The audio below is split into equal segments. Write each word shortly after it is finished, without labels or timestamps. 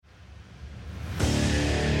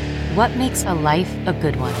What makes a life a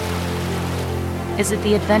good one? Is it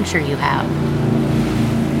the adventure you have?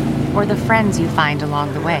 Or the friends you find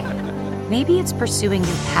along the way? Maybe it's pursuing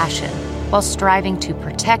your passion while striving to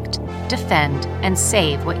protect, defend, and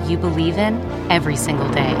save what you believe in every single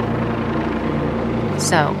day.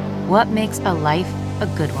 So, what makes a life a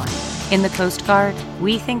good one? In the Coast Guard,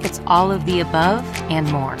 we think it's all of the above and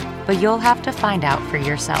more, but you'll have to find out for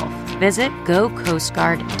yourself. Visit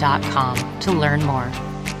gocoastguard.com to learn more.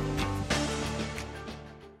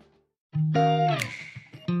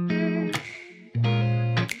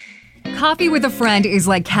 Coffee with a friend is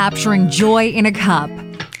like capturing joy in a cup.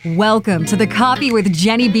 Welcome to the Coffee with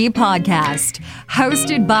Jenny B podcast,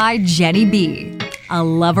 hosted by Jenny B, a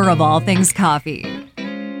lover of all things coffee.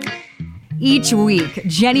 Each week,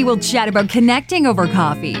 Jenny will chat about connecting over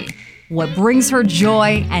coffee, what brings her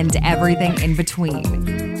joy, and everything in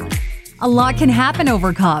between. A lot can happen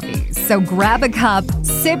over coffee, so grab a cup,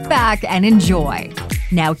 sit back, and enjoy.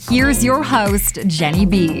 Now here's your host, Jenny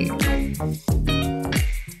B.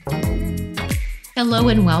 Hello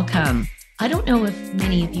and welcome. I don't know if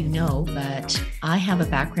many of you know, but I have a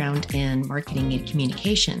background in marketing and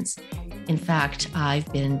communications. In fact, I've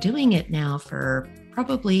been doing it now for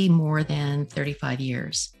probably more than 35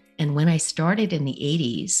 years. And when I started in the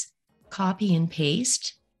 80s, copy and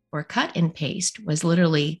paste or cut and paste was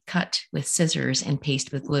literally cut with scissors and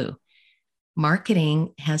paste with glue.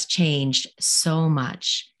 Marketing has changed so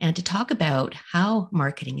much. And to talk about how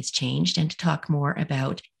marketing has changed and to talk more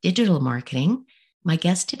about digital marketing, my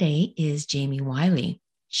guest today is Jamie Wiley.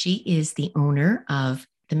 She is the owner of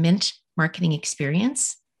the Mint Marketing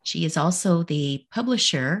Experience. She is also the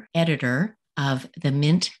publisher, editor of the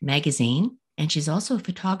Mint magazine, and she's also a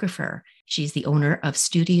photographer. She's the owner of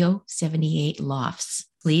Studio 78 Lofts.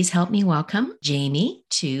 Please help me welcome Jamie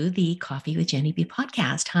to the Coffee with Jenny B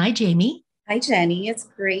podcast. Hi, Jamie. Hi, Jenny. It's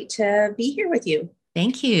great to be here with you.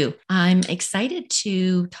 Thank you. I'm excited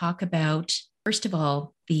to talk about, first of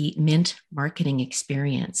all, the Mint Marketing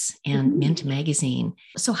Experience and Mint Magazine.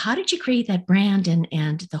 So how did you create that brand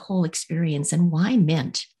and the whole experience, and why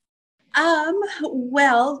Mint?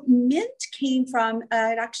 Well, Mint came from,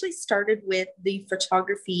 it actually started with the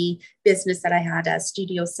photography business that I had at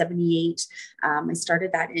Studio 78. I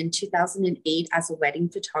started that in 2008 as a wedding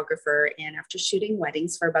photographer. And after shooting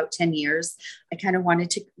weddings for about 10 years, I kind of wanted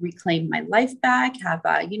to reclaim my life back, have,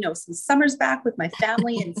 some summers back with my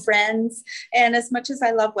family and friends. And as much as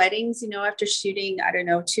I love weddings, after shooting,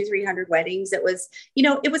 200-300 weddings, it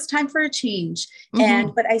was time for a change.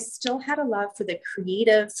 But I still had a love for the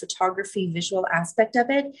creative photography visual aspect of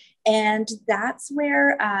it. And that's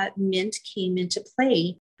where Mint came into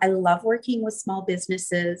play. I love working with small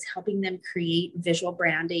businesses, helping them create visual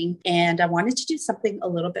branding. And I wanted to do something a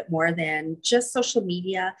little bit more than just social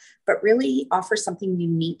media, but really offer something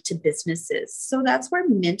unique to businesses. So that's where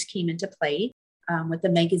Mint came into play with the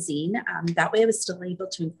magazine. That way I was still able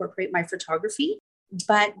to incorporate my photography,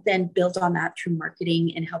 but then build on that through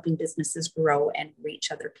marketing and helping businesses grow and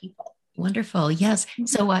reach other people. Wonderful. Yes.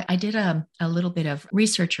 So I did a little bit of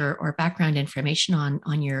research or background information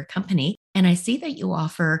on your company. And I see that you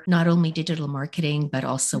offer not only digital marketing, but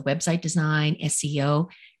also website design, SEO.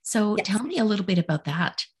 So Yes. Tell me a little bit about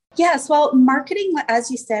that. Yes, well, marketing,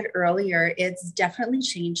 as you said earlier, it's definitely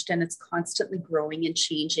changed and it's constantly growing and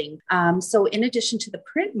changing. So in addition to the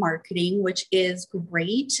print marketing, which is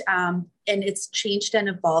great, and it's changed and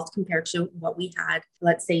evolved compared to what we had,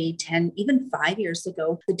 let's say 10, even 5 years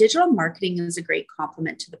ago. The digital marketing is a great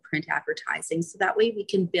complement to the print advertising. So that way we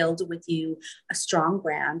can build with you a strong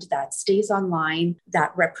brand that stays online,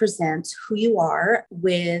 that represents who you are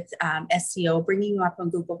with SEO, bringing you up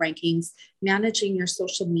on Google rankings, managing your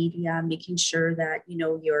social media, making sure that,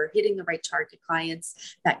 you're hitting the right target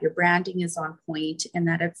clients, that your branding is on point, and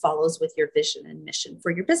that it follows with your vision and mission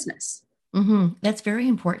for your business. That's very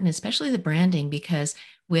important, especially the branding, because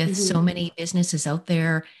with so many businesses out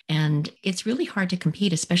there, and it's really hard to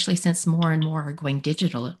compete, especially since more and more are going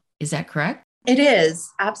digital. Is that correct? It is,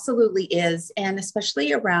 absolutely is. And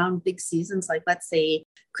especially around big seasons, like let's say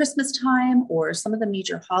Christmas time or some of the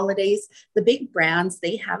major holidays, the big brands,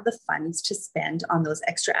 they have the funds to spend on those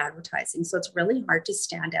extra advertising. So it's really hard to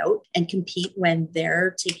stand out and compete when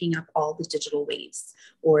they're taking up all the digital waves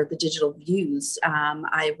or the digital views.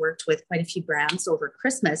 I worked with quite a few brands over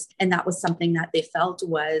Christmas, and that was something that they felt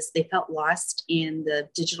lost in the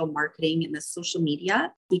digital marketing and the social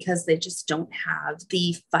media because they just don't have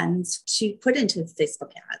the funds to put into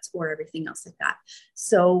Facebook ads or everything else like that.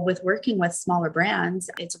 So with working with smaller brands,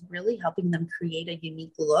 it's really helping them create a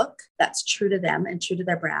unique look that's true to them and true to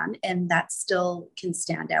their brand, and that still can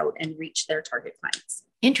stand out and reach their target clients.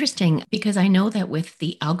 Interesting, because I know that with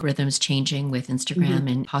the algorithms changing with Instagram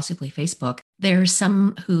and possibly Facebook, there's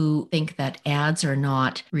some who think that ads are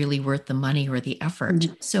not really worth the money or the effort.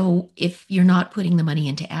 So if you're not putting the money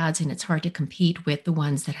into ads and it's hard to compete with the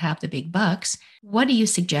ones that have the big bucks, what do you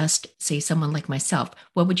suggest, say someone like myself,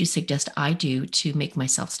 what would you suggest I do to make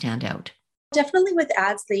myself stand out? Definitely with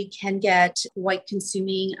ads, they can get quite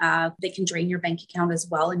consuming. They can drain your bank account as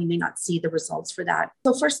well, and you may not see the results for that.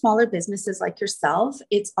 So for smaller businesses like yourself,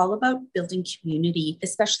 it's all about building community,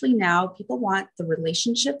 especially now. People want the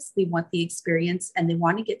relationships, they want the experience, and they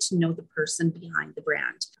want to get to know the person behind the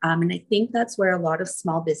brand. And I think that's where a lot of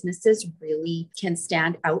small businesses really can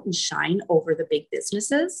stand out and shine over the big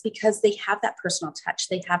businesses because they have that personal touch,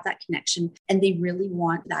 they have that connection, and they really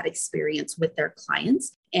want that experience with their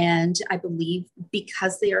clients. And I believe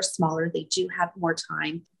because they are smaller, they do have more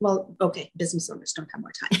time. Well, okay, business owners don't have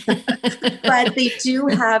more time, but they do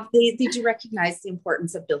recognize the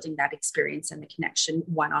importance of building that experience and the connection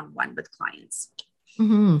one-on-one with clients.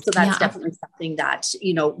 So that's definitely something that,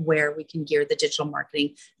 where we can gear the digital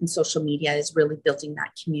marketing and social media is really building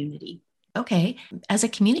that community. Okay. As a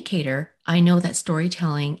communicator, I know that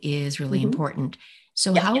storytelling is really important.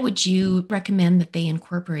 So how would you recommend that they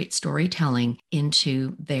incorporate storytelling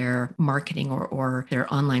into their marketing or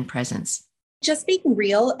their online presence? Just being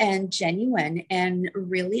real and genuine and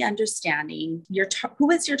really understanding who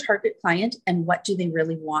is your target client and what do they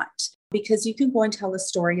really want? Because you can go and tell a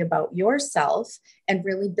story about yourself and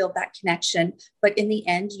really build that connection. But in the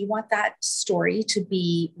end, you want that story to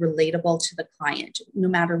be relatable to the client, no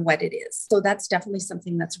matter what it is. So that's definitely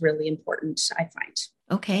something that's really important, I find.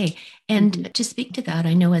 Okay. And to speak to that,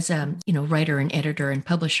 I know as a writer and editor and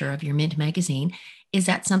publisher of your Mint magazine, is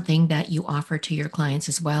that something that you offer to your clients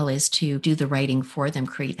as well, is to do the writing for them,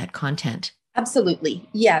 create that content? Absolutely.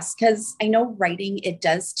 Yes. Because I know writing, it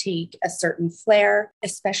does take a certain flair,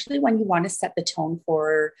 especially when you want to set the tone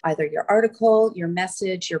for either your article, your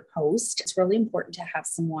message, your post. It's really important to have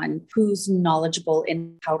someone who's knowledgeable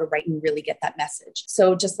in how to write and really get that message.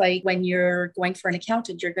 So just like when you're going for an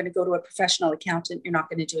accountant, you're going to go to a professional accountant. You're not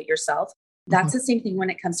going to do it yourself. That's the same thing when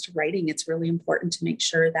it comes to writing. It's really important to make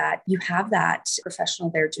sure that you have that professional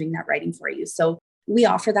there doing that writing for you. So we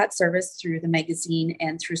offer that service through the magazine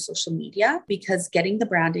and through social media because getting the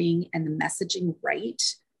branding and the messaging right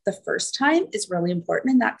the first time is really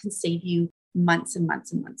important. And that can save you months and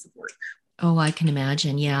months and months of work. Oh, I can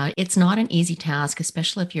imagine. Yeah. It's not an easy task,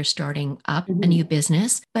 especially if you're starting up a new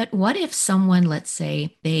business. But what if someone, let's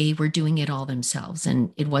say they were doing it all themselves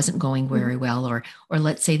and it wasn't going very well, or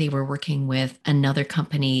let's say they were working with another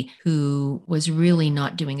company who was really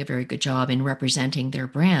not doing a very good job in representing their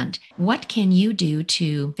brand. What can you do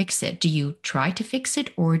to fix it? Do you try to fix it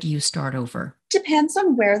or do you start over? Depends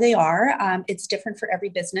on where they are. It's different for every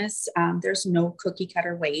business. There's no cookie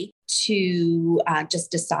cutter way to just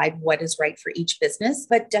decide what is right for each business,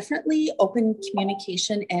 but definitely open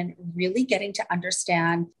communication and really getting to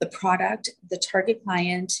understand the product, the target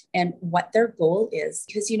client, and what their goal is.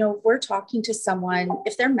 Because, we're talking to someone,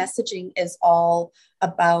 if their messaging is all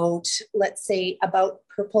about, let's say, about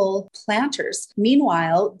purple planters.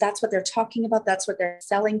 Meanwhile, that's what they're talking about. That's what they're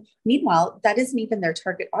selling. Meanwhile, that isn't even their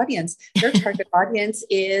target audience. Their target audience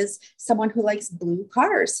is someone who likes blue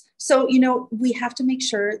cars. So, we have to make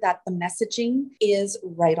sure that the messaging is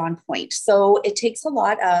right on point. So it takes a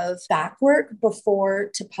lot of back work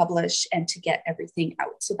before to publish and to get everything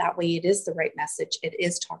out. So that way it is the right message. It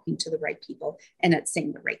is talking to the right people and it's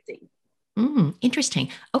saying the right thing. Interesting.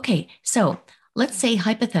 Okay. So let's say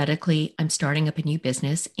hypothetically, I'm starting up a new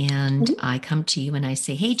business and I come to you and I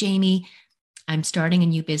say, hey, Jamie, I'm starting a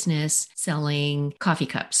new business selling coffee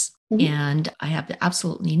cups. And I have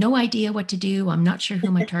absolutely no idea what to do. I'm not sure who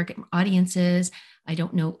my target audience is. I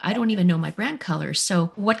don't know. I don't even know my brand colors.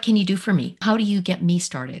 So what can you do for me? How do you get me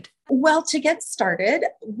started? Well, to get started,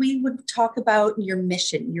 we would talk about your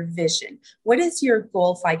mission, your vision. What is your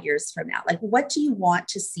goal 5 years from now? Like, what do you want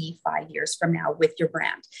to see 5 years from now with your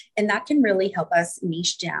brand? And that can really help us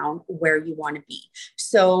niche down where you want to be.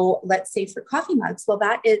 So let's say for coffee mugs, well,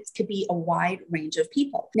 could be a wide range of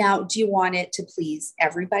people. Now, do you want it to please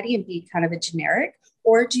everybody and be kind of a generic,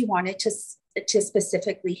 or do you want it to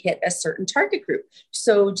specifically hit a certain target group?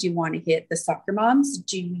 So do you want to hit the soccer moms?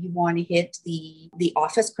 Do you want to hit the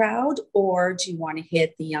office crowd, or do you want to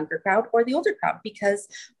hit the younger crowd or the older crowd? Because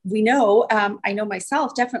we know, I know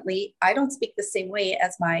myself, definitely, I don't speak the same way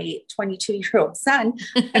as my 22-year-old son.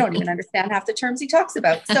 I don't even understand half the terms he talks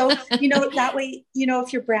about. So, that way,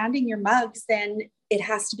 if you're branding your mugs, then it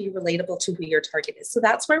has to be relatable to who your target is. So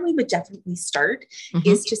that's where we would definitely start,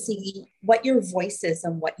 is to see what your voice is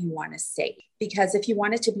and what you want to say. Because if you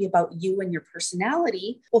want it to be about you and your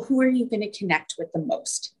personality, well, who are you going to connect with the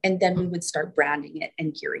most? And then we would start branding it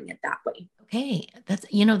and gearing it that way. Okay.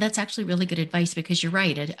 That's actually really good advice, because you're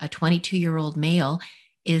right. A 22-year-old male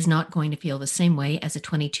is not going to feel the same way as a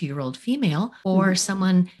 22-year-old female or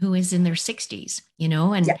someone who is in their 60s,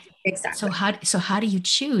 and yeah, exactly. So how do you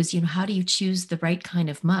choose, how do you choose the right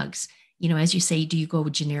kind of mugs? As you say, do you go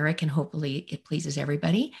generic and hopefully it pleases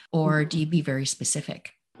everybody, or do you be very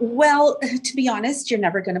specific? Well, to be honest, you're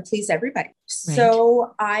never going to please everybody. Right.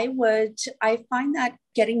 So I find that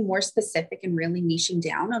getting more specific and really niching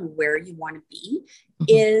down on where you want to be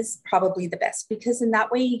is probably the best, because in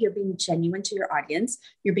that way you're being genuine to your audience,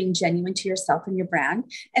 you're being genuine to yourself and your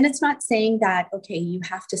brand. And it's not saying that, okay, you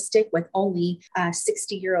have to stick with only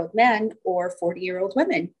 60-year-old men or 40-year-old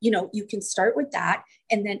women. You can start with that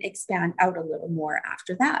and then expand out a little more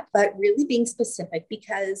after that, but really being specific,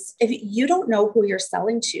 because if you don't know who you're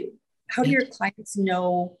selling to, how do your clients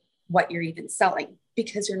know what you're even selling?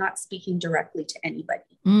 Because you're not speaking directly to anybody.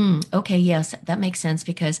 Okay. Yes, that makes sense,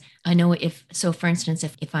 because I know for instance,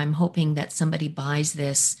 if I'm hoping that somebody buys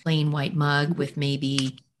this plain white mug with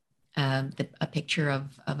maybe a picture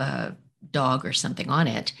of a dog or something on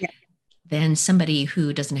it, then somebody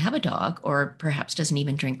who doesn't have a dog or perhaps doesn't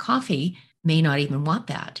even drink coffee may not even want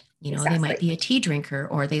that. Exactly. They might be a tea drinker,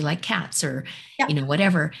 or they like cats, or,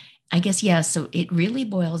 whatever. I guess, so it really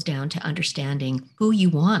boils down to understanding who you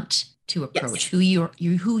want to approach, who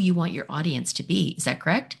you want your audience to be. Is that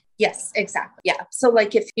correct? Yes, exactly. Yeah. So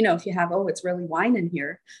like if you have, it's really wine in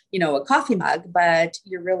here, a coffee mug, but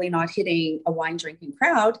you're really not hitting a wine drinking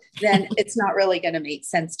crowd, then it's not really going to make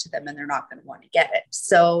sense to them and they're not going to want to get it.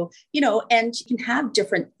 So, and you can have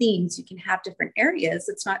different themes, you can have different areas.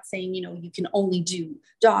 It's not saying, you can only do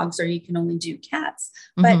dogs or you can only do cats,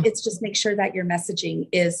 but it's just make sure that your messaging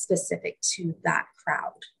is specific to that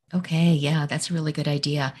crowd. Okay. Yeah, that's a really good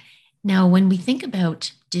idea. Now, when we think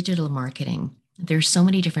about digital marketing, there's so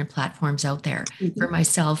many different platforms out there. For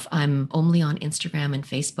myself, I'm only on Instagram and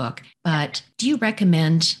Facebook, but do you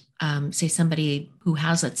recommend, say somebody who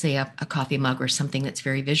has, let's say a coffee mug or something that's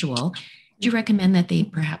very visual, do you recommend that they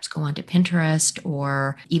perhaps go onto Pinterest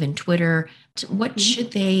or even Twitter? What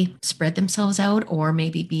should they spread themselves out, or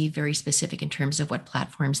maybe be very specific in terms of what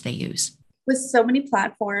platforms they use? With so many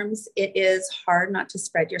platforms, it is hard not to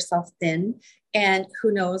spread yourself thin. And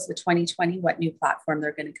who knows with 2020, what new platform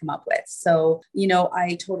they're going to come up with. So,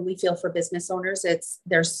 I totally feel for business owners.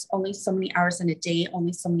 There's only so many hours in a day,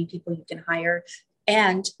 only so many people you can hire.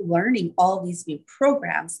 And learning all these new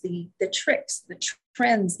programs, the tricks, the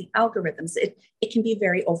trends, the algorithms, it can be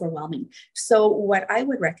very overwhelming. So what I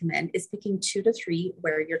would recommend is picking 2 to 3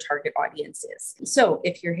 where your target audience is. So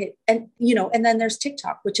if you're and then there's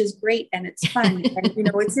TikTok, which is great and it's fun and,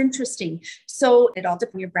 it's interesting. So it all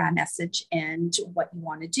depends on your brand message and what you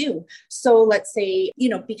want to do. So let's say,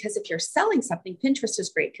 because if you're selling something, Pinterest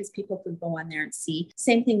is great because people can go on there and see.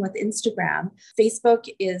 Same thing with Instagram. Facebook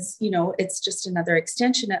is, it's just another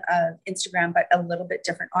extension of Instagram, but a little bit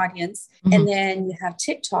different audience. And then you have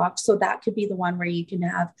TikTok. So that could be the one where you can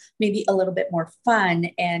have maybe a little bit more fun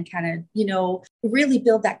and kind of, really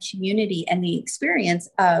build that community and the experience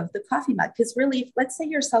of the coffee mug. Because really, let's say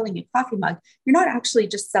you're selling a coffee mug, you're not actually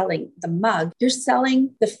just selling the mug, you're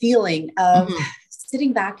selling the feeling of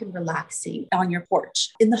sitting back and relaxing on your porch,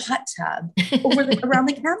 in the hot tub, around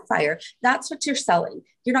the campfire. That's what you're selling.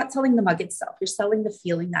 You're not selling the mug itself. You're selling the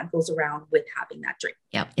feeling that goes around with having that drink.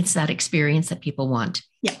 Yeah. It's that experience that people want.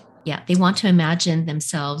 Yeah. Yeah. They want to imagine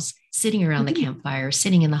themselves sitting around the campfire,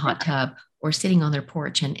 sitting in the hot tub, or sitting on their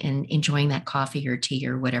porch and enjoying that coffee or tea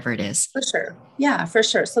or whatever it is. For sure. Yeah, for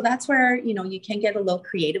sure. So that's where, you can get a little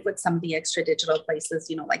creative with some of the extra digital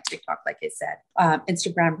places, like TikTok, like I said,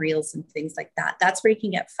 Instagram Reels and things like that. That's where you can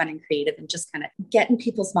get fun and creative and just kind of get in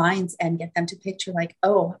people's minds and get them to picture like,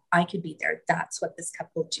 oh, I could be there. That's what this cup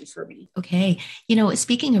will do for me. Okay.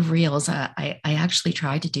 Speaking of Reels, I actually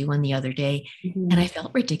tried to do one the other day and I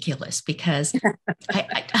felt ridiculous because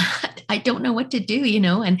I don't know what to do,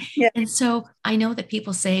 and so I know that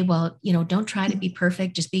people say, well, don't try to be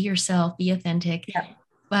perfect, just be yourself, be authentic. Yeah.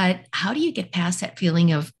 But how do you get past that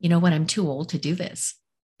feeling of, what, I'm too old to do this?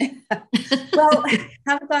 Well,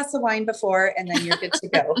 have a glass of wine before and then you're good to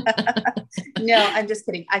go. No, I'm just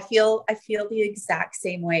kidding. I feel the exact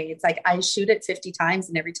same way. It's like I shoot it 50 times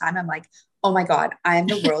and every time I'm like, oh my God, I'm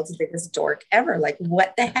the world's biggest dork ever. Like,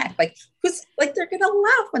 what the heck? Like, who's like, they're going to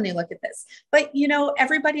laugh when they look at this. But,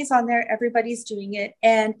 everybody's on there, everybody's doing it.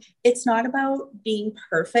 And it's not about being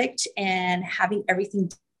perfect and having everything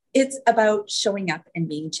It's about showing up and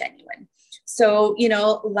being genuine. So,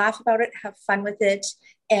 laugh about it, have fun with it.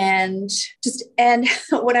 And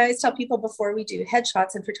what I always tell people before we do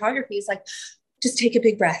headshots and photography is like, just take a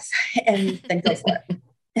big breath and then go for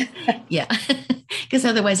it. Yeah. Because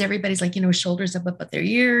otherwise everybody's like, shoulders up at their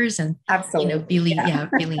ears and, absolutely,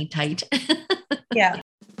 feeling tight. Yeah.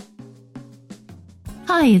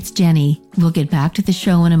 Hi, it's Jenny. We'll get back to the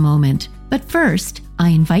show in a moment. But first, I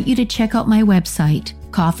invite you to check out my website,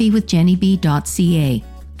 coffeewithjennyb.ca.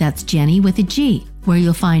 That's Jenny with a G, where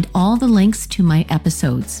you'll find all the links to my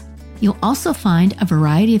episodes. You'll also find a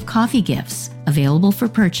variety of coffee gifts available for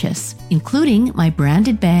purchase, including my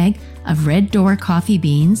branded bag of Red Door coffee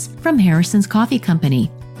beans from Harrison's Coffee Company.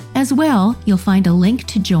 As well, you'll find a link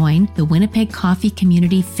to join the Winnipeg Coffee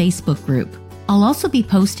Community Facebook group. I'll also be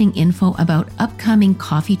posting info about upcoming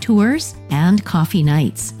coffee tours and coffee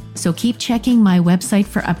nights, so keep checking my website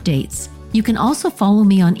for updates. You can also follow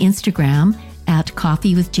me on Instagram at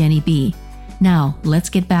Coffee with Jenny B. Now, let's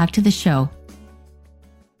get back to the show.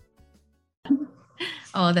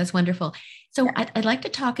 Oh, that's wonderful. So I'd like to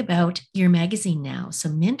talk about your magazine now. So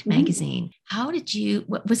Mint Magazine, how did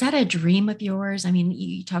was that a dream of yours? I mean,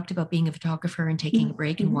 you talked about being a photographer and taking a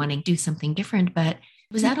break and wanting to do something different, but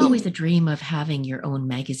was that always a dream of having your own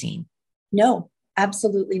magazine? No,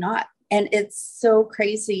 absolutely not. And it's so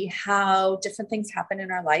crazy how different things happen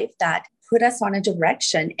in our life that put us on a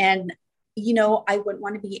direction. And I wouldn't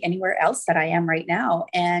want to be anywhere else that I am right now.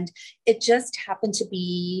 And it just happened to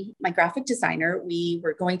be my graphic designer. We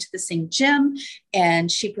were going to the same gym and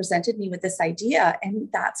she presented me with this idea. And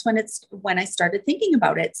that's when I started thinking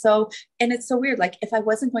about it. So, and it's so weird. Like if I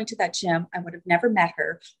wasn't going to that gym, I would have never met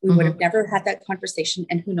her. We would have never had that conversation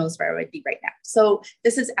and who knows where I would be right now. So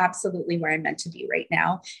this is absolutely where I'm meant to be right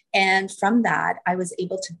now. And from that, I was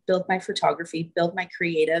able to build my photography, build my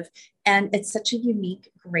creative. And it's such a unique,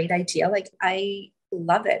 great idea. Like I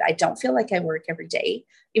love it. I don't feel like I work every day,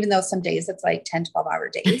 even though some days it's like 10, 12-hour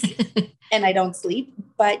days and I don't sleep,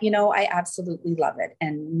 but I absolutely love it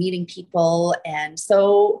and meeting people. And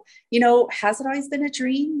so, has it always been a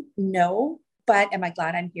dream? No, but am I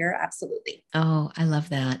glad I'm here? Absolutely. Oh, I love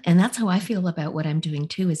that. And that's how I feel about what I'm doing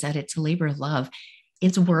too, is that it's a labor of love.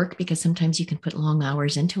 It's work because sometimes you can put long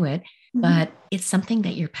hours into it, but it's something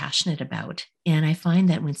that you're passionate about. And I find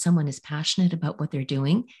that when someone is passionate about what they're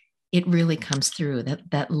doing, it really comes through.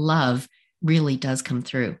 That love really does come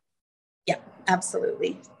through. Yeah,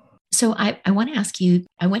 absolutely. So I want to ask you,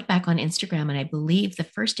 I went back on Instagram and I believe the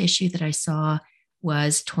first issue that I saw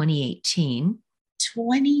was 2018.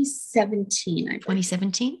 2017.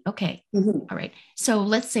 2017? Okay. All right. So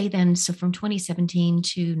let's say then, so from 2017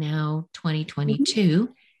 to now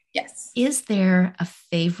 2022, yes. Is there a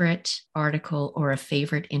favorite article or a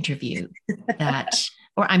favorite interview that,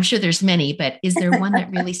 or I'm sure there's many, but is there one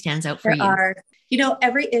that really stands out for you?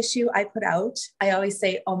 Every issue I put out, I always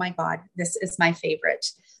say, oh my God, this is my favorite.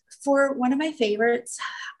 For one of my favorites,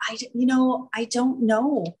 I don't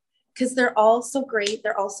know, because they're all so great.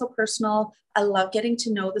 They're all so personal. I love getting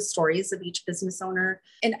to know the stories of each business owner.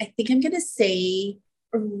 And I think I'm going to say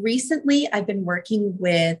recently I've been working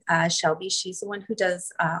with Shelby. She's the one who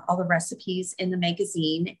does all the recipes in the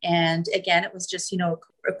magazine. And again, it was just,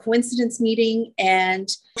 a coincidence meeting. And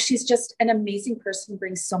she's just an amazing person,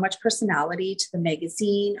 brings so much personality to the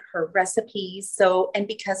magazine, her recipes. So, and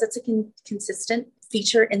because it's a consistent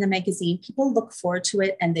feature in the magazine, people look forward to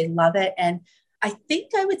it and they love it. And I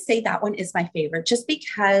think I would say that one is my favorite, just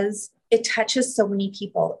because it touches so many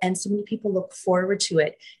people and so many people look forward to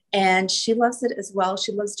it. And she loves it as well.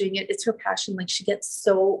 She loves doing it. It's her passion. Like she gets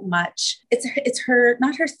so much. It's her,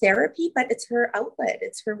 not her therapy, but it's her outlet.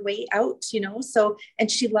 It's her way out, So,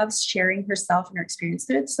 and she loves sharing herself and her experience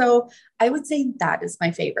through it. So I would say that is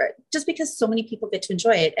my favorite, just because so many people get to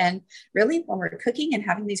enjoy it. And really, when we're cooking and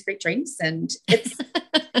having these great drinks, and it's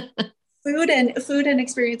food and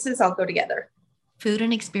experiences all go together. Food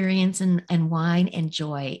and experience and wine and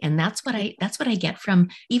joy. And that's what I get from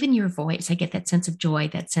even your voice. I get that sense of joy,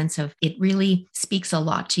 that sense of it really speaks a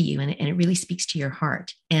lot to you and it really speaks to your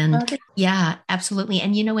heart. And okay. Yeah, absolutely.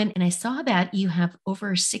 And and I saw that you have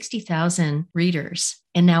over 60,000 readers.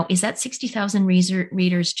 And now, is that 60,000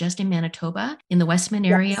 readers just in Manitoba, in the Westman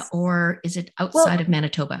area, yes. Or is it outside of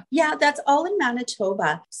Manitoba? Yeah, that's all in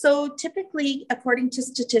Manitoba. So typically, according to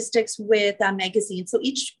statistics with a magazine, so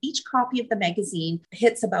each copy of the magazine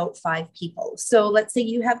hits about 5 people. So let's say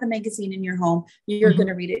you have the magazine in your home, you're going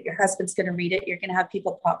to read it, your husband's going to read it, you're going to have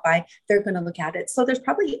people pop by, they're going to look at it. So there's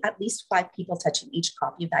probably at least 5 people touching each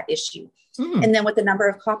copy of that issue. And then with the number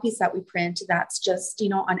of copies that we print, that's just,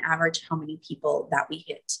 on average, how many people that we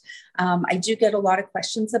hit. I do get a lot of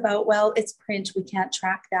questions about, well, it's print, we can't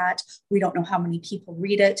track that. We don't know how many people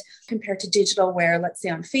read it compared to digital, where let's say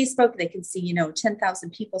on Facebook, they can see, 10,000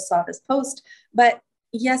 people saw this post, but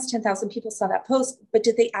yes, 10,000 people saw that post, but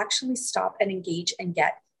did they actually stop and engage and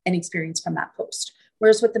get an experience from that post?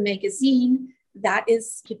 Whereas with the magazine, that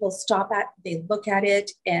is, people stop at, they look at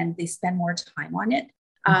it, and they spend more time on it.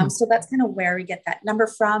 So that's kind of where we get that number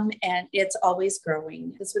from. And it's always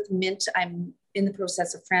growing. Because with Mint, I'm in the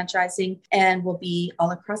process of franchising and will be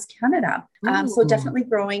all across Canada. So definitely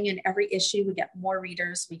growing. In every issue, we get more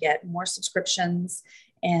readers, we get more subscriptions,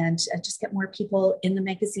 and just get more people in the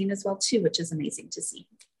magazine as well too, which is amazing to see.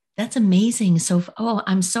 That's amazing. So,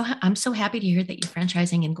 I'm so happy to hear that you're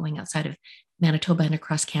franchising and going outside of Manitoba and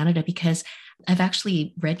across Canada, because I've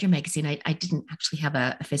actually read your magazine. I didn't actually have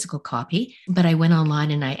a physical copy, but I went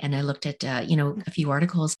online and I looked at, a few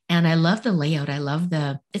articles, and I love the layout. I love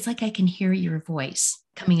it's like I can hear your voice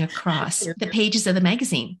coming across the pages of the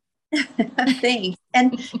magazine. Thanks.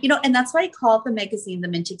 And, and that's why I call the magazine the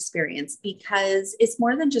Mint Experience, because it's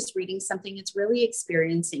more than just reading something, it's really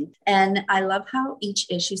experiencing. And I love how each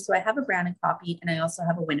issue, so I have a Brandon copy and I also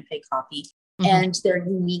have a Winnipeg copy, and they're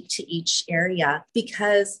unique to each area,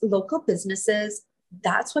 because local businesses,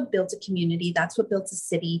 that's what builds a community. That's what builds a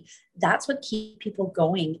city. That's what keeps people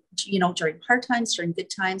going, during hard times, during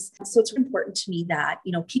good times. So it's important to me that,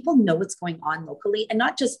 people know what's going on locally, and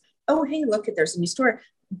not just, oh, hey, look, there's a new store,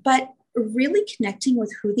 but really connecting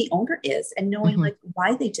with who the owner is and knowing like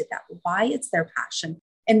why they did that, why it's their passion,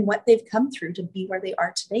 and what they've come through to be where they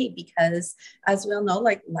are today. Because as we all know,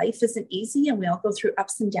 like, life isn't easy and we all go through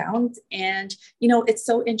ups and downs. And, it's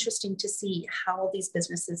so interesting to see how these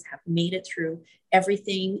businesses have made it through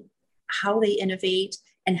everything, how they innovate,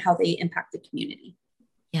 and how they impact the community.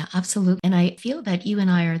 Yeah, absolutely. And I feel that you and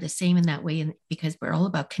I are the same in that way, and because we're all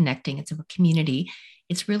about connecting. It's about community.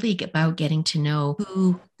 It's really about getting to know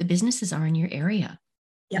who the businesses are in your area.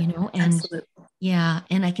 Yeah, and absolutely. Yeah,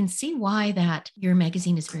 and I can see why that your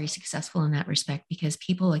magazine is very successful in that respect, because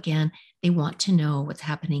people, again, they want to know what's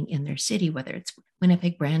happening in their city, whether it's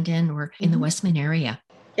Winnipeg, Brandon, or in the Westman area.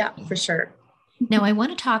 Yeah, for sure. Now, I want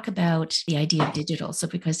to talk about the idea of digital. So,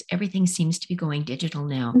 because everything seems to be going digital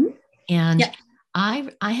now, and I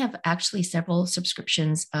have actually several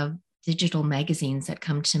subscriptions of digital magazines that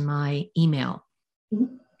come to my email.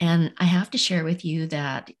 And I have to share with you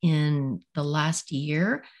that in the last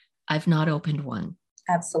year, I've not opened one.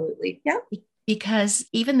 Absolutely. Yeah. Because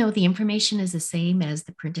even though the information is the same as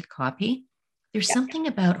the printed copy, there's something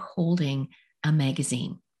about holding a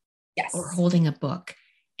magazine or holding a book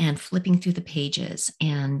and flipping through the pages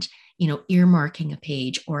and, earmarking a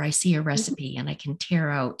page, or I see a recipe and I can tear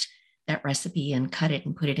out that recipe and cut it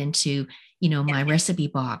and put it into, my recipe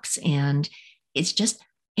box. And it's just,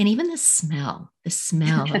 and even the smell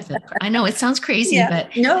of the, I know it sounds crazy,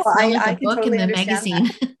 but no, I the book totally and the magazine.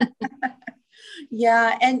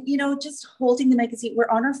 Yeah. And, just holding the magazine, we're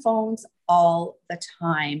on our phones all the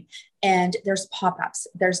time, and there's pop-ups,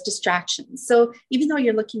 there's distractions. So even though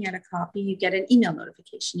you're looking at a copy, you get an email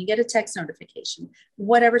notification, you get a text notification,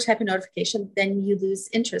 whatever type of notification, then you lose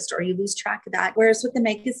interest or you lose track of that. Whereas with the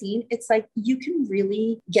magazine, it's like you can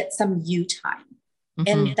really get some you time.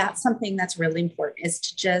 And that's something that's really important, is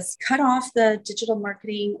to just cut off the digital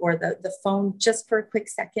marketing or the phone just for a quick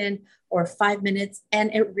second or 5 minutes.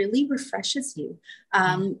 And it really refreshes you.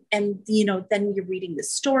 And, then you're reading the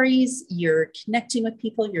stories, you're connecting with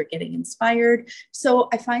people, you're getting inspired. So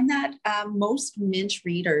I find that most Mint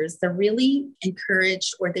readers, they're really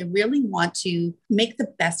encouraged, or they really want to make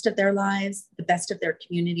the best of their lives, the best of their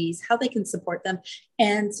communities, how they can support them.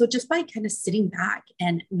 And so just by kind of sitting back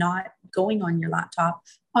and not going on your laptop,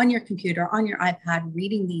 on your computer, on your iPad,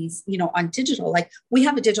 reading these, on digital, like we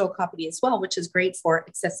have a digital copy as well, which is great for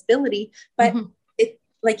accessibility, but it,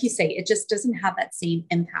 like you say, it just doesn't have that same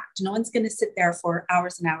impact. No one's going to sit there for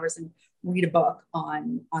hours and hours and read a book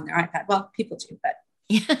on their iPad. Well, people do, but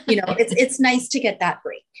it's nice to get that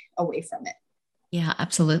break away from it. Yeah,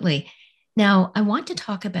 absolutely. Now, I want to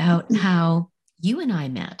talk about how you and I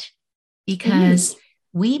met, because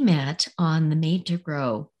we met on the Made to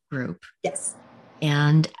Grow group. Yes.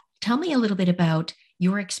 And tell me a little bit about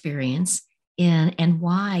your experience and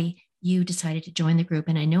why you decided to join the group.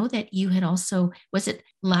 And I know that you had also, was it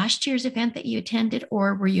last year's event that you attended,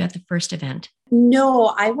 or were you at the first event?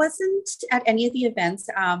 No, I wasn't at any of the events.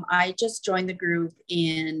 I just joined the group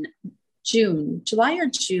in July or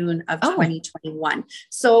June of 2021.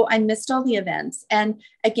 So I missed all the events. And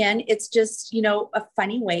again, it's just, a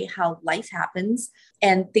funny way how life happens.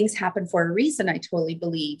 and things happen for a reason, I totally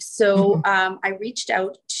believe. So I reached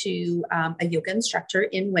out to a yoga instructor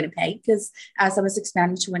in Winnipeg, because as I was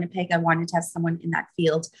expanding to Winnipeg, I wanted to have someone in that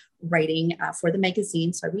field writing for the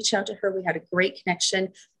magazine. So I reached out to her. We had a great connection.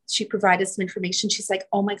 She provided some information. She's like,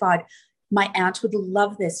 oh my God, my aunt would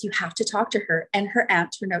love this. You have to talk to her. And her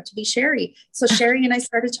aunt turned out to be Sherry. So Sherry and I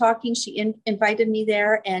started talking. She invited me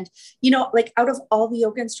there. And, like out of all the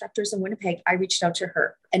yoga instructors in Winnipeg, I reached out to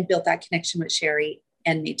her and built that connection with Sherry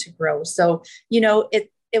and made to grow. So,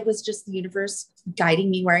 it was just the universe guiding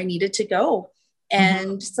me where I needed to go.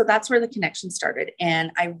 And so that's where the connection started.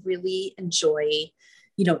 And I really enjoy,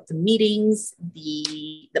 the meetings,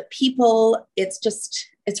 the people.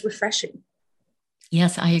 It's refreshing.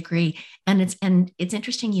 Yes, I agree. And it's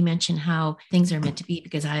interesting you mentioned how things are meant to be,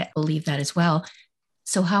 because I believe that as well.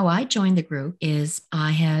 So how I joined the group is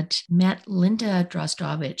I had met Linda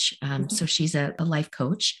Drostovich. So she's a life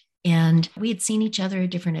coach, and we had seen each other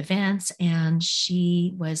at different events, and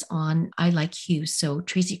she was on I Like You. So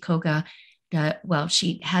Tracy Koga,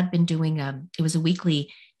 she had been doing it was a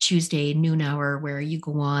weekly Tuesday noon hour where you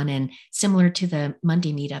go on, and similar to the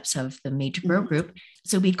Monday meetups of the Made to Grow group.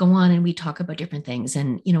 So we'd go on and we'd talk about different things.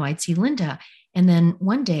 And, I'd see Linda. And then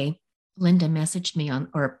one day, Linda messaged me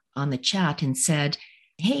on the chat and said,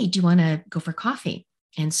 hey, do you want to go for coffee?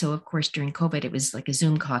 And so, of course, during COVID, it was like a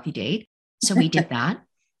Zoom coffee date. So we did that.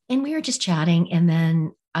 And we were just chatting. And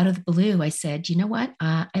then out of the blue, I said, you know what?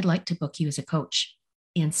 I'd like to book you as a coach.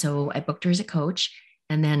 And so I booked her as a coach.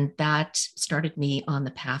 And then that started me on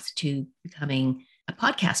the path to becoming a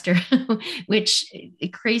podcaster, which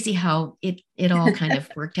crazy how it all kind of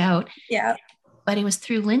worked out. Yeah. But it was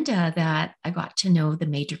through Linda that I got to know the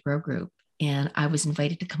Made to Grow group. And I was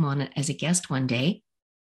invited to come on as a guest one day.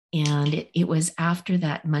 And it was after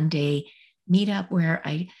that Monday meetup where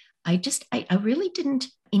I really didn't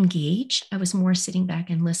engage. I was more sitting back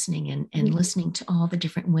and listening and listening to all the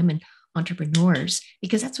different women entrepreneurs,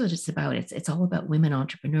 because that's what it's about. It's all about women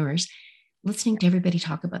entrepreneurs, listening to everybody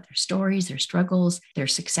talk about their stories, their struggles, their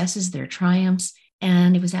successes, their triumphs.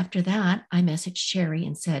 And it was after that I messaged Sherry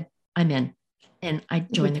and said, I'm in. And I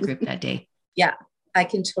joined the group that day. Yeah, I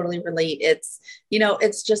can totally relate. It's,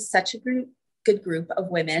 it's just such a good group of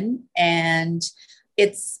women. And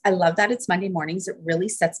I love that it's Monday mornings. It really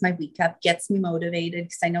sets my week up, gets me motivated,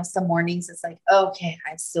 because I know some mornings it's like, okay,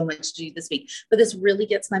 I have so much to do this week, but this really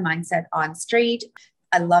gets my mindset on straight.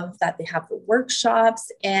 I love that they have the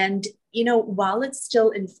workshops, and, while it's still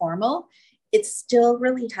informal, it still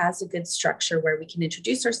really has a good structure where we can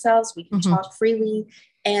introduce ourselves, we can talk freely,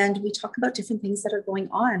 and we talk about different things that are going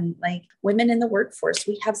on, like women in the workforce.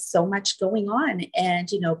 We have so much going on, and,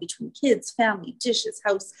 between kids, family, dishes,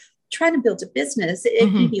 house, trying to build a business, it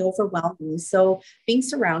can be overwhelming. So being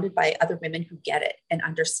surrounded by other women who get it and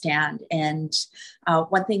understand. And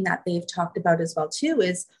one thing that they've talked about as well too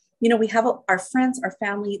is, we have our friends, our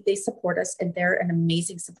family, they support us, and they're an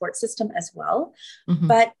amazing support system as well.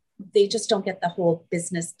 But they just don't get the whole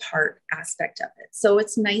business part aspect of it. So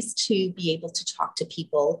it's nice to be able to talk to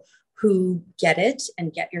people who get it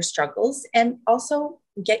and get your struggles, and also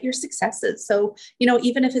get your successes. So,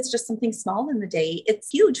 even if it's just something small in the day, it's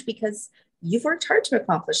huge because you've worked hard to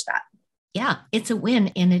accomplish that. Yeah, it's a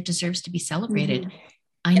win, and it deserves to be celebrated.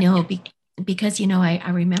 I know, because, I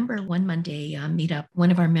remember one Monday meetup, one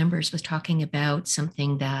of our members was talking about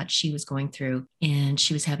something that she was going through, and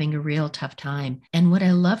she was having a real tough time. And what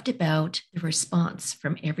I loved about the response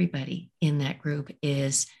from everybody in that group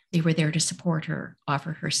is they were there to support her,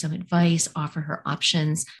 offer her some advice, offer her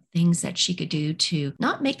options, things that she could do to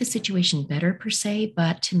not make the situation better per se,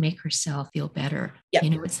 but to make herself feel better. Yep.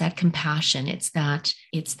 It's that compassion. It's that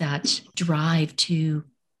drive to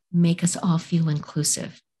make us all feel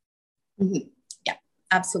inclusive. Yeah,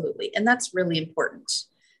 absolutely. And that's really important,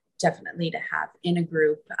 definitely, to have in a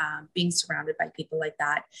group, being surrounded by people like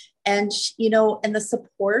that. And, and the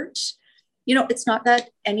support, it's not that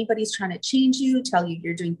anybody's trying to change you, tell you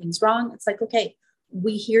you're doing things wrong. It's like, okay,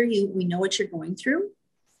 we hear you. We know what you're going through.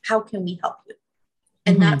 How can we help you?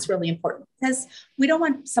 And that's really important, because we don't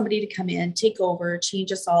want somebody to come in, take over,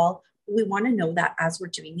 change us all. We want to know that as we're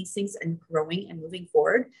doing these things and growing and moving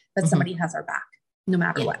forward, that somebody has our back, no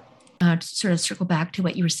matter what. To sort of circle back to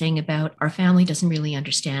what you were saying about our family doesn't really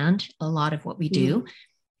understand a lot of what we do,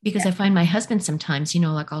 because I find my husband sometimes,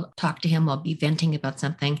 like I'll talk to him, I'll be venting about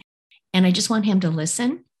something, and I just want him to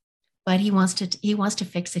listen, but he wants to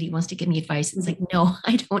fix it. He wants to give me advice. It's like, no,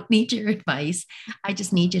 I don't need your advice. I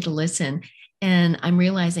just need you to listen. And I'm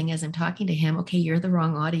realizing as I'm talking to him, okay, you're the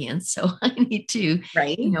wrong audience. So I need to,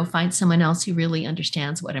 find someone else who really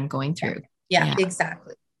understands what I'm going through. Yeah,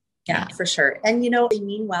 exactly. Yeah, for sure. And, they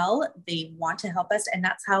mean well, they want to help us, and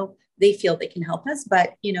that's how they feel they can help us.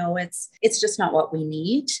 But, it's just not what we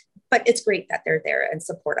need. But it's great that they're there and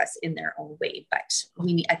support us in their own way. But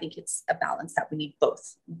I think it's a balance that we need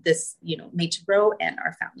both this, Made to Grow and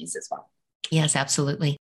our families as well. Yes,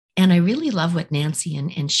 absolutely. And I really love what Nancy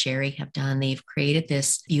and Sherry have done. They've created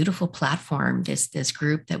this beautiful platform, this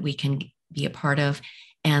group that we can be a part of,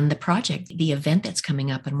 and the project, the event that's coming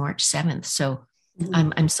up on March 7th. So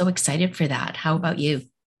I'm so excited for that. How about you?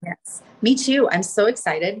 Yes, me too. I'm so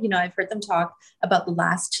excited. I've heard them talk about the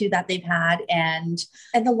last two that they've had and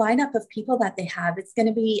the lineup of people that they have. It's going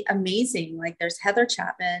to be amazing. Like there's Heather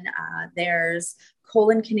Chapman, there's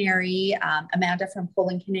Colin Canary, Amanda from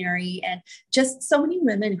Colin Canary, and just so many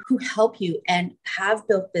women who help you and have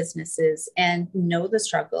built businesses and know the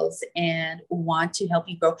struggles and want to help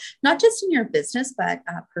you grow, not just in your business, but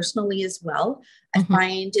personally as well. I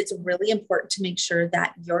find it's really important to make sure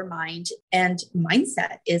that your mind and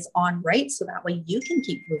mindset is on right, so that way you can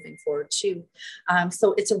keep moving forward too.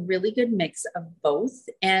 So it's a really good mix of both.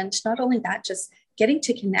 And not only that, just getting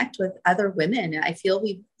to connect with other women. I feel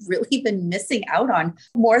we've really been missing out on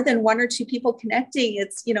more than one or two people connecting.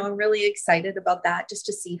 It's, I'm really excited about that, just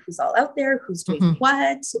to see who's all out there, who's doing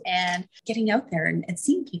what, and getting out there and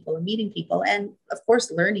seeing people and meeting people. And of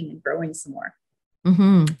course, learning and growing some more.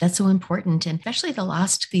 That's so important. And especially the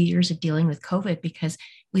last few years of dealing with COVID, because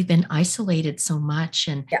we've been isolated so much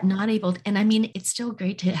and not able to, and I mean, it's still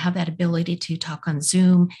great to have that ability to talk on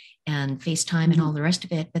Zoom and FaceTime and all the rest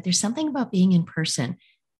of it. But there's something about being in person,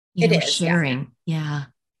 sharing. Yeah,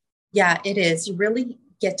 it is. You really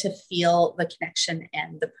get to feel the connection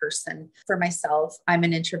and the person. For myself, I'm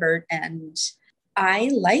an introvert and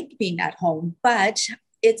I like being at home, but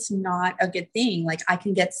it's not a good thing. Like I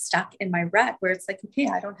can get stuck in my rut where it's like, okay,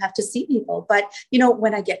 I don't have to see people. But,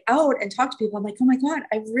 when I get out and talk to people, I'm like, oh my God,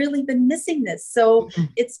 I've really been missing this. So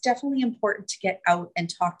it's definitely important to get out and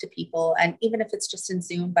talk to people. And even if it's just in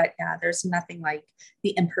Zoom, but there's nothing like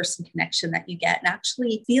the in-person connection that you get and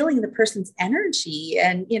actually feeling the person's energy.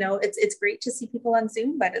 And, it's great to see people on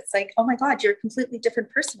Zoom, but it's like, oh my God, you're a completely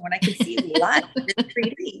different person when I can see you live in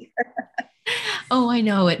 3D. Oh, I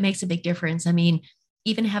know. It makes a big difference. I mean,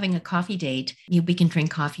 even having a coffee date, we can drink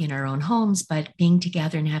coffee in our own homes, but being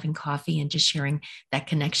together and having coffee and just sharing that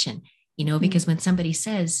connection, because when somebody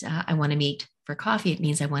says, I want to meet for coffee, it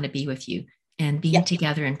means I want to be with you. And being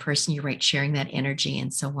together in person, you're right, sharing that energy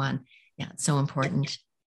and so on. Yeah, it's so important.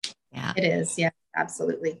 Yeah, it is. Yeah,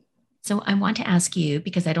 absolutely. So I want to ask you,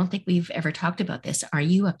 because I don't think we've ever talked about this, are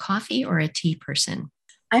you a coffee or a tea person?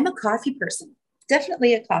 I'm a coffee person.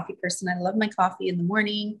 Definitely a coffee person. I love my coffee in the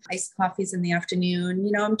morning, iced coffees in the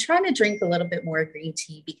afternoon. I'm trying to drink a little bit more green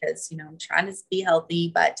tea because, I'm trying to be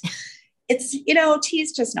healthy, but it's, tea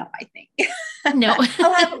is just not my thing. No.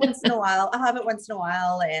 I'll have it once in a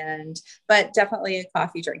while. But definitely a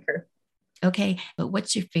coffee drinker. Okay. But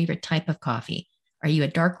what's your favorite type of coffee? Are you a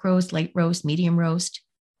dark roast, light roast, medium roast?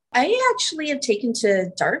 I actually have taken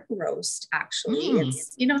to dark roast, actually.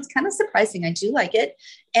 It's kind of surprising. I do like it.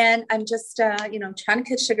 And I'm just, I'm trying to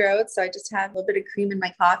cut sugar out. So I just have a little bit of cream in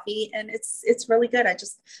my coffee and it's really good. I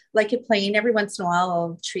just like it plain. Every once in a while,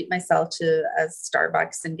 I'll treat myself to a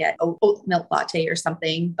Starbucks and get oat milk latte or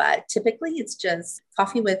something. But typically it's just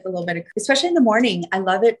coffee with a little bit of, especially in the morning. I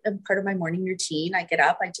love it. Part of my morning routine. I get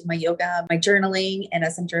up, I do my yoga, my journaling. And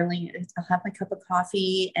as I'm journaling, I'll have my cup of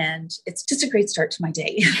coffee and it's just a great start to my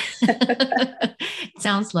day.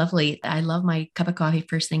 Sounds lovely. I love my cup of coffee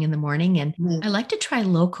first thing in the morning. And I like to try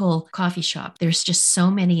local coffee shop. There's just so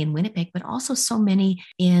many in Winnipeg, but also so many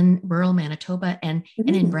in rural Manitoba and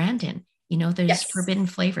in Brandon. There's Forbidden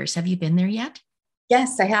Flavors. Have you been there yet?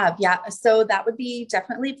 Yes, I have. Yeah. So that would be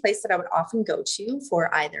definitely a place that I would often go to for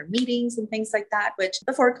either meetings and things like that, which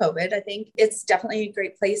before COVID, I think it's definitely a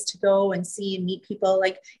great place to go and see and meet people.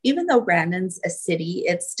 Like, even though Brandon's a city,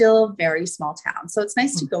 it's still a very small town. So it's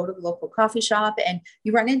nice to go to the local coffee shop and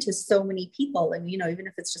you run into so many people. And, even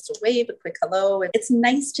if it's just a wave, a quick hello, it's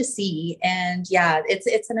nice to see. And yeah,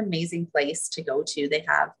 it's an amazing place to go to. They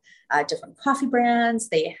have different coffee brands.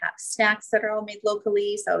 They have snacks that are all made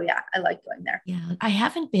locally. So yeah, I like going there. Yeah, I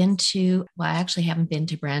actually haven't been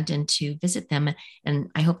to Brandon to visit them, and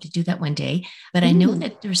I hope to do that one day. But I know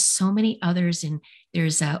that there's so many others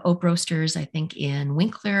there's Oak Roasters, I think, in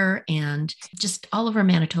Winkler and just all over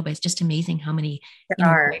Manitoba. It's just amazing how many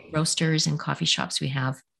great roasters and coffee shops we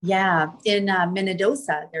have. Yeah. In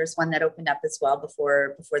Minnedosa, there's one that opened up as well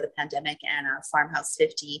before the pandemic, and Farmhouse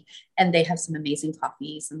 50. And they have some amazing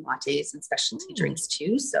coffees and lattes and specialty drinks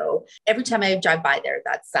too. So every time I drive by there,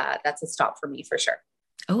 that's a stop for me for sure.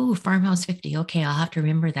 Oh, Farmhouse 50. Okay, I'll have to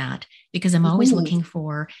remember that because I'm always looking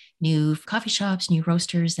for new coffee shops, new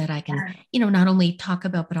roasters that I can, not only talk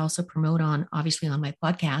about, but also promote on, obviously, on my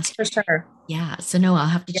podcast. For sure. Yeah. So no, I'll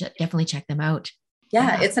have to definitely check them out.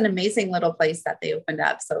 Yeah, it's an amazing little place that they opened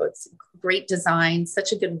up. So it's great design,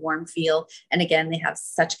 such a good warm feel. And again, they have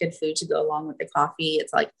such good food to go along with the coffee.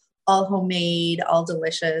 It's like all homemade, all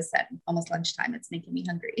delicious, and almost lunchtime. It's making me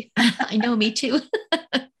hungry. I know, me too.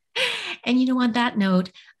 And on that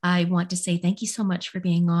note, I want to say thank you so much for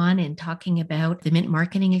being on and talking about the Mint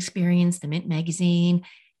marketing experience, the Mint magazine.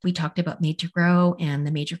 We talked about Made to Grow and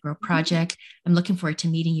the Made to Grow project. I'm looking forward to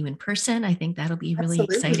meeting you in person. I think that'll be really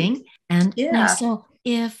exciting. And so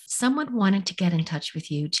if someone wanted to get in touch with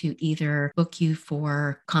you to either book you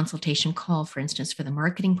for consultation call, for instance, for the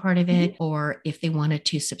marketing part of it, or if they wanted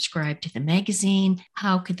to subscribe to the magazine,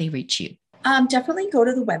 how could they reach you? Definitely go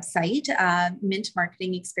to the website,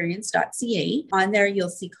 mintmarketingexperience.ca. On there, you'll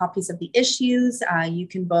see copies of the issues. You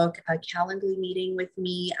can book a Calendly meeting with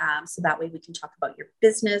me. So that way we can talk about your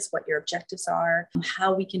business, what your objectives are,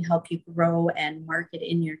 how we can help you grow and market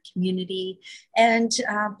in your community, and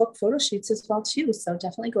book photo shoots as well too. So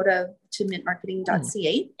definitely go to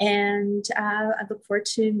mintmarketing.ca. And I look forward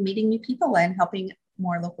to meeting new people and helping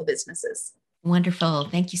more local businesses. Wonderful.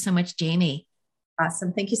 Thank you so much, Jamie.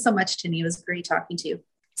 Awesome. Thank you so much, Ginny. It was great talking to you.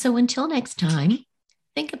 So until next time,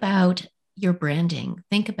 think about your branding.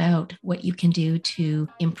 Think about what you can do to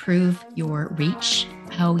improve your reach,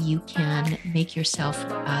 how you can make yourself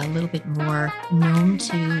a little bit more known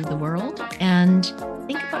to the world, and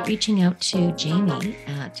think about reaching out to Jamie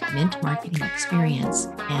at Mint Marketing Experience.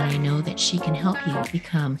 And I know that she can help you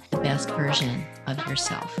become the best version of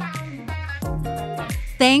yourself.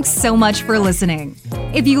 Thanks so much for listening.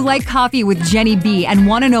 If you like Coffee with Jenny B and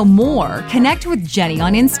want to know more, connect with Jenny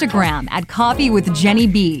on Instagram at Coffee with Jenny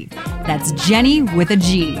B. That's Jenny with a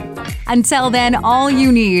G. Until then, all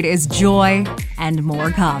you need is joy and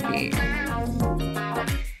more coffee.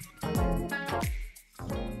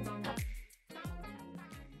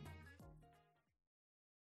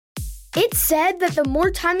 It's said that the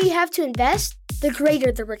more time you have to invest, the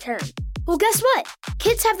greater the return. Well, guess what?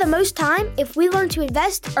 Kids have the most time if we learn to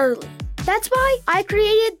invest early. That's why I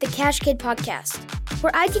created the Cash Kid podcast,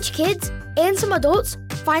 where I teach kids and some adults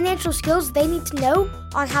financial skills they need to know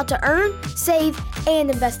on how to earn, save,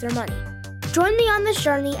 and invest their money. Join me on this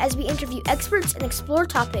journey as we interview experts and explore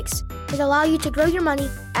topics that allow you to grow your money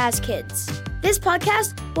as kids. This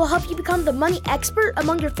podcast will help you become the money expert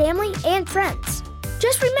among your family and friends.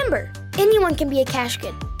 Just remember, anyone can be a cash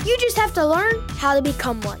kid. You just have to learn how to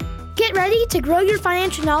become one. Get ready to grow your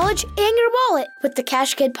financial knowledge and your wallet with the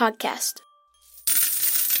Cash Kid podcast.